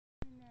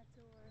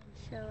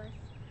show us?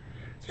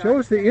 Show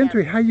us the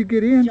entry, how you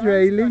get in, John's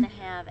Raylee. going to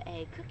have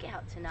a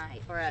cookout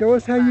tonight. Show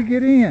us how you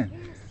get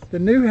in. The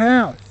new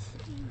house.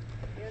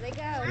 Here they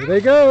go. Here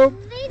they go.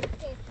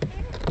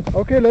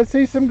 Okay, let's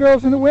see some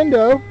girls in the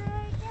window.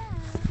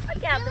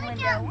 Look out the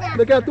window.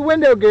 Look out the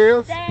window,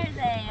 girls. There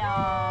they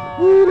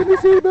are. Ooh, let me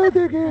see about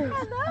there, girls.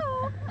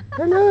 Hello.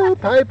 Hello,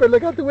 Piper,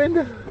 look out the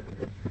window.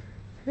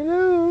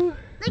 Hello.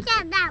 Look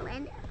out that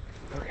window.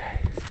 Okay.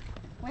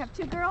 We have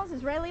 2 girls.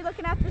 Is Raylee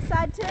looking out the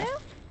side too?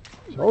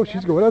 Oh,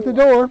 she's going out the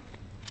door.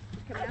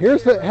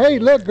 Here's the, hey,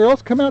 look,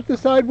 girls, come out the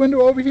side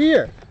window over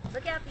here.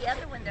 Look out the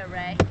other window,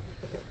 Ray.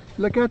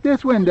 Look out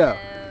this window.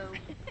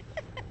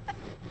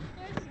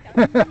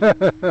 She would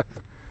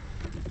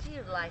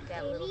like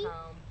that little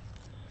home.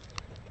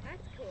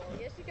 That's cool.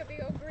 Yes, she got a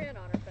big old grin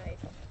on her face.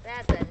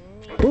 That's a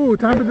neat. Ooh,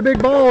 time for the big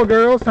ball,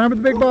 girls. Time for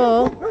the big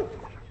ball.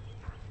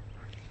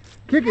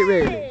 Kick it,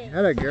 Rayleigh.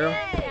 Hello, girl.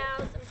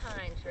 10,000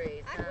 pine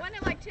trees. Huh? Wasn't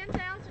it like 10,000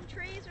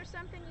 trees or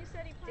something you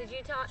said he planted? Did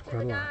you talk to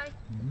the guy?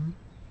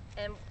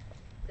 And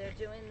they're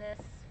doing this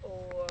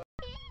for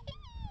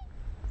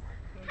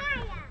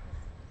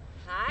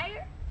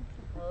higher?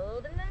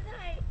 Hold them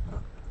tight.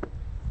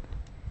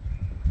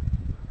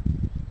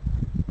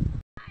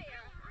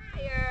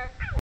 Higher.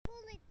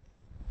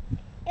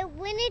 It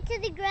went into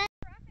the ground.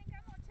 I think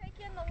I'm going to take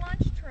in the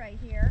lunch tray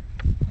here.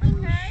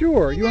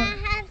 Sure. Can You I want?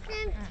 have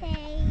some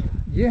tape?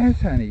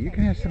 Yes, honey. You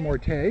can have some more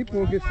tape.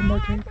 We'll get some more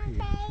tape for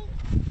you.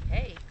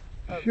 Hey.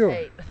 Oh, Sure.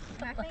 tape.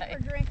 And I think her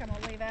drink I'm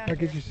going to leave out I'll here.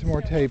 get you some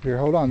more tape here.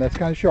 Hold on. That's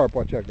kind of sharp.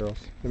 Watch out, girls.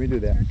 Let me do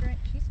that. Her drink,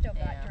 she's still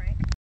got Yeah. drink.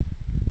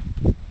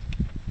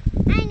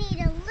 I need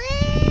a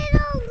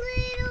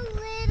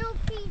little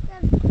piece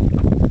of.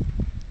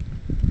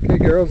 Okay,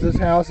 girls. This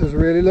house is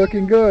really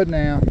looking good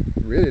now.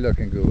 Really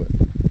looking good.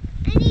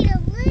 I need a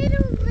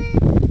little.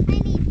 I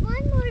need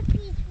one more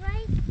piece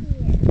right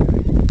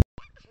here.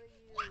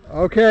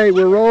 Okay,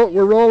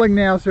 we're rolling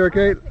now, sir.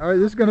 Okay. All right.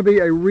 This is going to be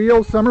a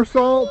real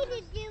somersault. I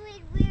need to do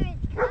it where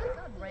it's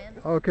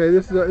comfortable. Okay.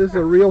 This is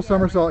a real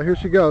somersault. Here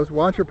she goes.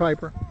 Watch her,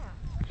 Piper.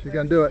 She's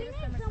going to do it.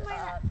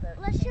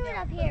 Let's do it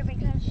up here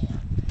because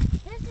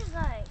this is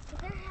like.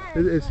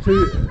 It's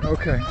too.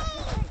 Okay.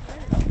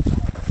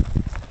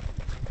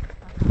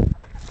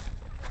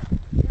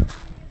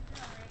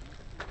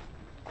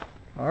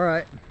 All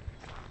right.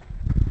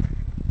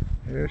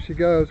 Here she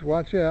goes.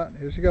 Watch out.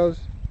 Here she goes.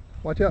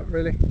 Watch out,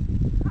 really.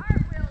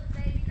 Cartwheels,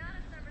 baby, not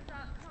a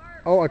somersault.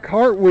 Cartwheels. Oh, a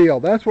cartwheel.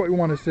 That's what we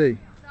want to see.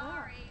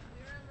 Sorry,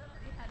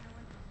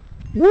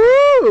 we were a little, we had no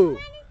one. Woo!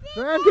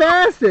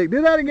 Fantastic.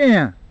 Do that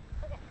again.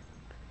 I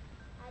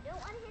don't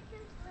want to hit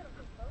those little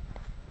people.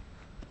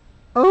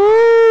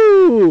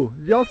 Oh!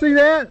 Did y'all see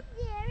that?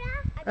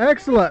 Yeah.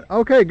 Excellent.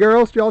 Okay,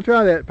 girls, y'all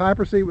try that.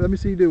 Piper, see. Let me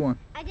see you do one.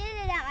 I did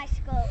it at my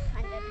school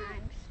 100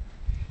 times.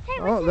 Hey,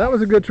 Oh, that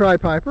was a good try,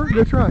 Piper.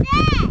 Good try.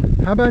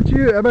 How about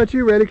you? How about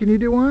you, Reddy? Can you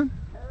do one?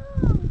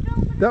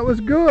 That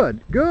was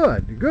good.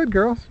 Good. Good,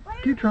 girls.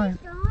 Keep trying.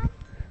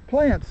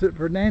 Plants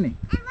for Nanny.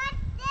 And what's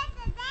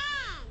this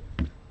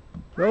again?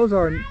 Those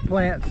are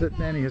plants that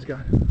Nanny has got.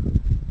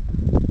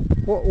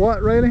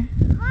 What, Rayleigh?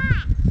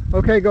 What?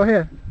 Okay, go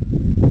ahead.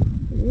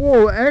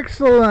 Whoa,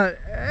 excellent.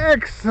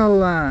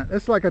 Excellent.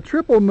 It's like a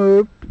triple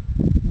move.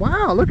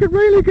 Wow, look at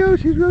Rayleigh go.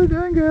 She's really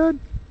doing good.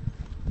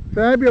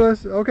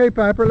 Fabulous. Okay,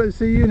 Piper, let's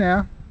see you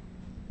now.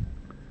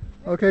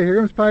 Okay, here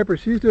comes Piper.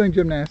 She's doing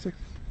gymnastics.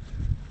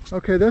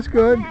 Okay, that's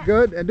good.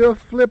 Good. And do a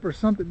flip or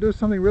something. Do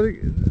something really.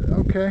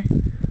 Okay.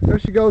 There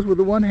she goes with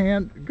the one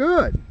hand.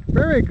 Good.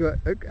 Very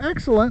good.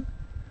 Excellent.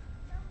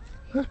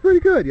 That's pretty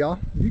good, y'all.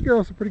 You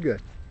girls are pretty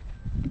good.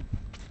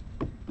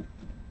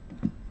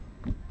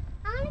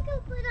 I want to go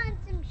put on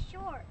some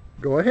shorts.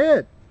 Go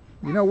ahead.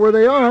 You know where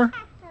they are.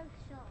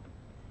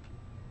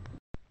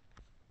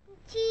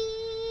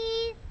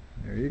 Cheese.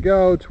 There you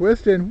go.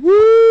 Twisting.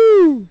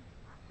 Woo!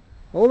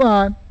 Hold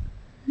on.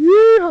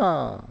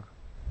 Yeehaw!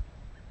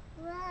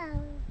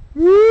 Wow.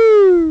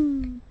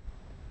 Woo!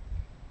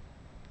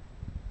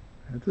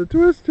 That's a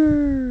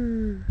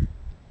twister.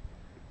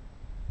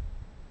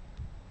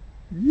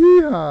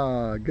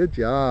 Yeehaw! Good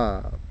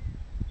job.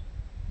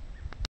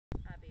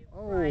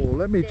 Oh,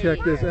 let me check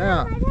this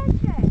out.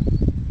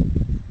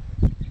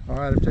 All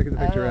right, I'm checking the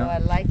picture Oh, I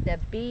out. like the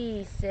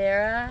bee,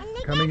 Sarah.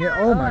 Coming in.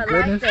 Oh my I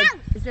goodness. Like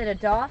is it a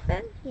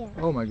dolphin? Yeah.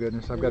 Oh my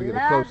goodness. I've got to get a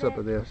Love close up it.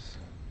 of this.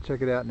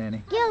 Check it out,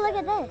 Nanny. Yeah, look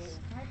at this.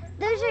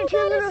 Those are 2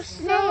 little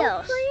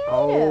snails.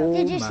 Oh,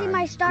 Did you see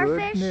my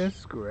starfish?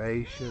 Goodness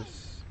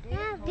gracious.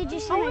 Did you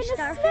see my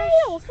starfish?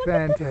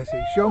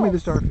 Fantastic. Show me the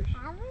starfish.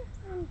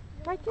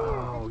 Right there.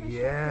 Oh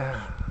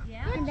yeah.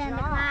 And then the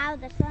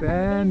cloud, the sun.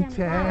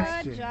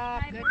 Fantastic. Good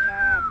job. Good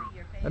job.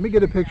 Let me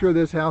get a picture of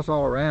this house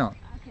all around.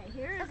 Okay,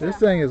 here is This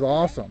thing is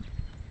awesome.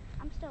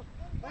 I'm still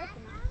working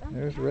on something.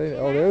 There's Ray.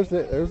 Oh, there's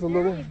the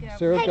little.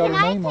 Sarah's Hey, got can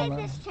her I name on take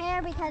that. this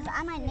chair because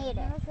I might need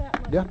it?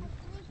 Yeah.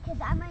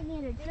 Because I might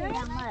need a chair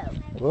down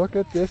low. Look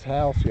at this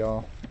house,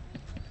 y'all.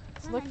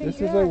 looking This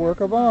is a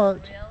work of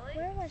art.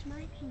 Where was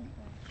my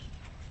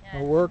paintbrush?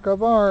 A work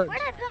of art. Where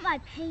did I put my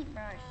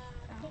paintbrush?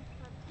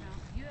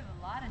 You have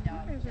a lot of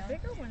dogs. There's a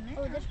bigger one there.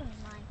 Oh, this one's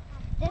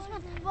mine. This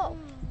one's full.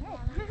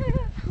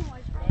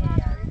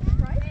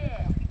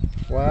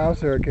 Wow,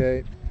 Sarah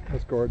Kate.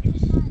 That's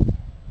gorgeous. And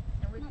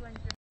which one's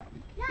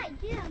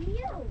Yeah,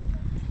 you.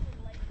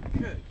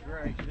 Good,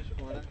 great. Just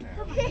want to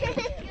have.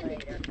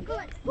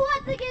 Good. Who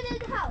wants to get in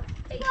the house?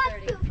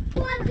 8:30.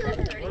 Who wants to?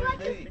 7:30 Who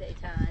wants to? is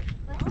daytime.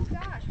 Oh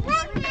gosh, we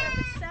were there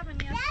at 7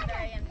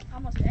 yesterday and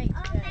almost 8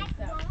 today.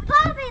 So.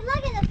 Poppy,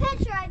 look at the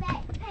picture I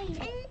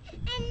painted.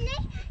 And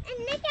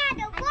Nick had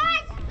the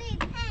worst speed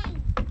paint.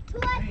 Who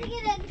wants to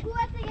get in? Who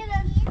wants to get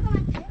in? Come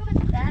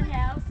on. That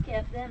house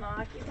kept them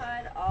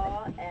occupied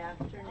all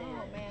afternoon.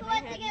 Oh man, Who they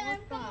wants to had get more in?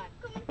 Come fun. on.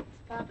 Come on.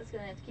 Papa's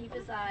going to have to keep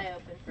his eye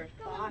open for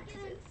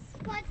foxes.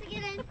 Who wants to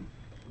get in?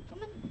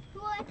 Come on. Who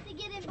wants to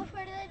get in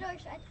before the door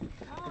shuts?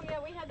 Oh yeah,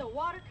 we had the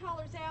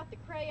watercolors out, the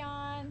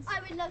crayons. I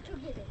would love to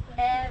get in.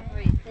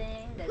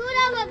 Everything that Good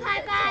you over,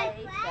 Papa.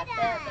 take, the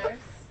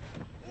feathers.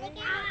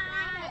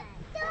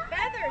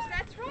 Feathers,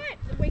 that's right.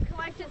 We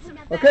collected some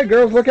feathers. Okay,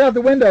 girls, look out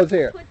the windows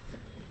here.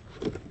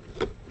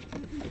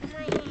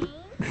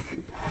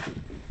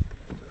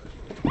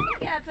 You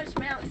gotta push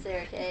them out,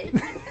 Sarah Kate.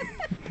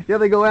 Yeah,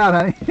 they go out,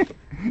 honey.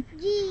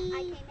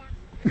 Gee.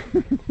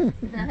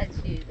 Not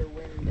you, the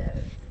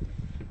windows.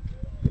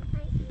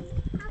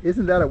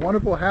 Isn't that a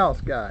wonderful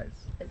house, guys?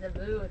 It's a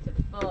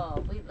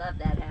beautiful. We love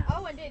that house.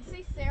 Oh, and did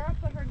see Sarah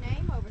put her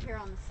name over here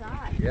on the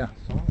side? Yeah.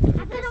 I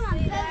put them on See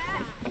both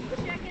that?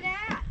 sides. Check it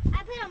out.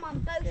 I put them on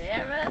both sides.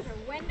 Sarah. Her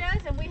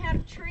windows, and we had a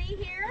tree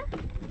here.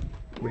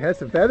 We had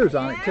some feathers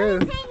on it, too.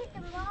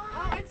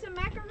 Oh, and some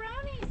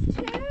macaronis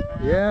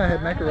too. Yeah, I had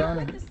You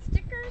macaroni. put the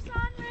stickers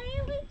on,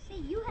 Raylee.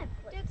 See, you have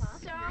Did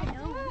flip-flops. so I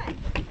don't. good.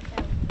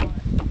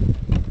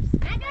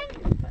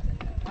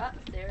 Oh,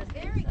 Sarah's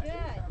Very good.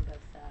 good. On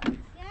both sides.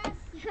 Yes.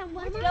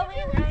 Let's go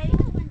in, Ray.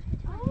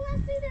 Oh,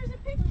 let's see. There's a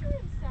picture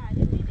inside.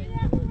 Did you do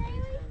that one,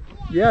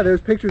 Raylee? Yeah,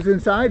 there's pictures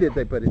inside it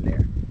they put in there.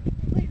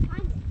 Wait,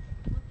 find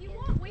it. If you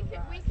want, we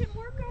can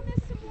work on this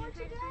some more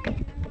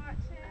today. And watch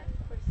it.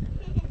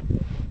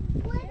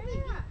 What did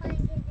you find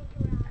in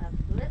the garage?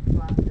 A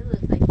flip-flop. It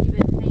looks like you've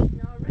been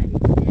painting already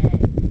today.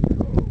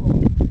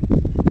 Cool.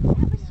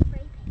 That was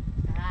spray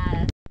paint.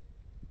 Ah,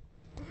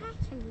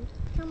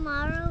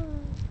 Tomorrow,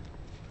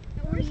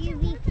 will you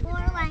be four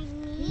like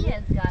he me?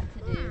 has got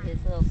to do his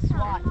little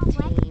SWAT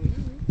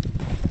team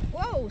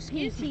Whoa,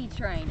 excuse me. PT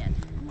training.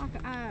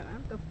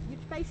 You're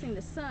facing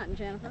the sun,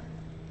 Jennifer.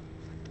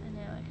 I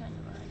know, I kind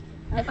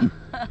of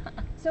like it.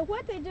 So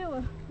what they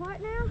do?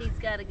 What now? He's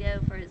got to go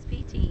for his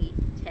PT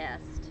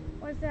test.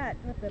 What's that?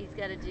 With the He's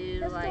got to do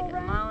pistol like a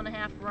run? 1.5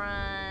 mile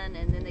run,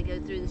 and then they go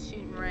through the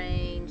shooting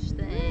range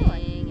thing.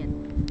 Really?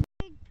 And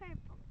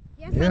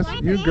yes, Yes, I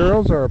like you that.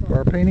 girls are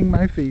painting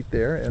my feet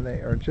there, and they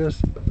are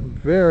just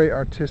very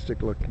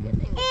artistic looking. good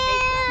thing the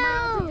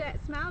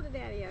Smile to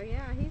Dadio.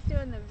 Yeah, he's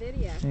doing the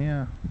video.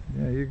 Yeah,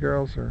 you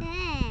girls are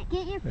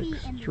Get your feet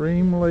in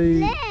extremely,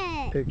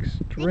 Look.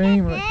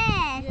 extremely. Look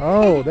at this.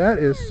 Oh, that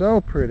is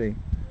so pretty.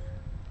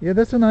 Yeah,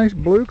 that's a nice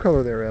blue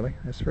color there, Ellie.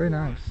 That's very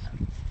nice.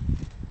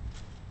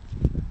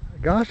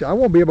 Gosh, I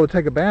won't be able to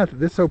take a bath.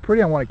 This is so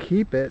pretty, I want to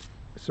keep it.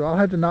 So I'll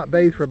have to not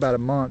bathe for about a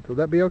month. Will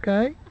that be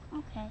okay?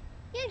 Okay.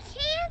 You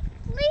can't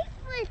sleep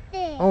with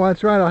it. Oh,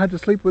 that's right. I'll have to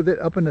sleep with it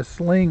up in a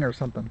sling or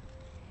something.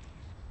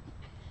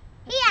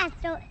 He has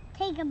to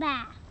take a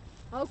bath.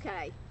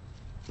 Okay.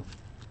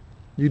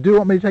 You do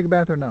want me to take a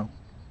bath or no?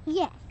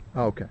 Yes.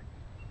 Oh, okay.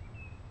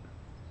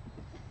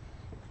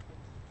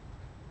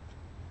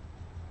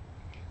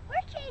 We're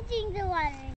changing the water.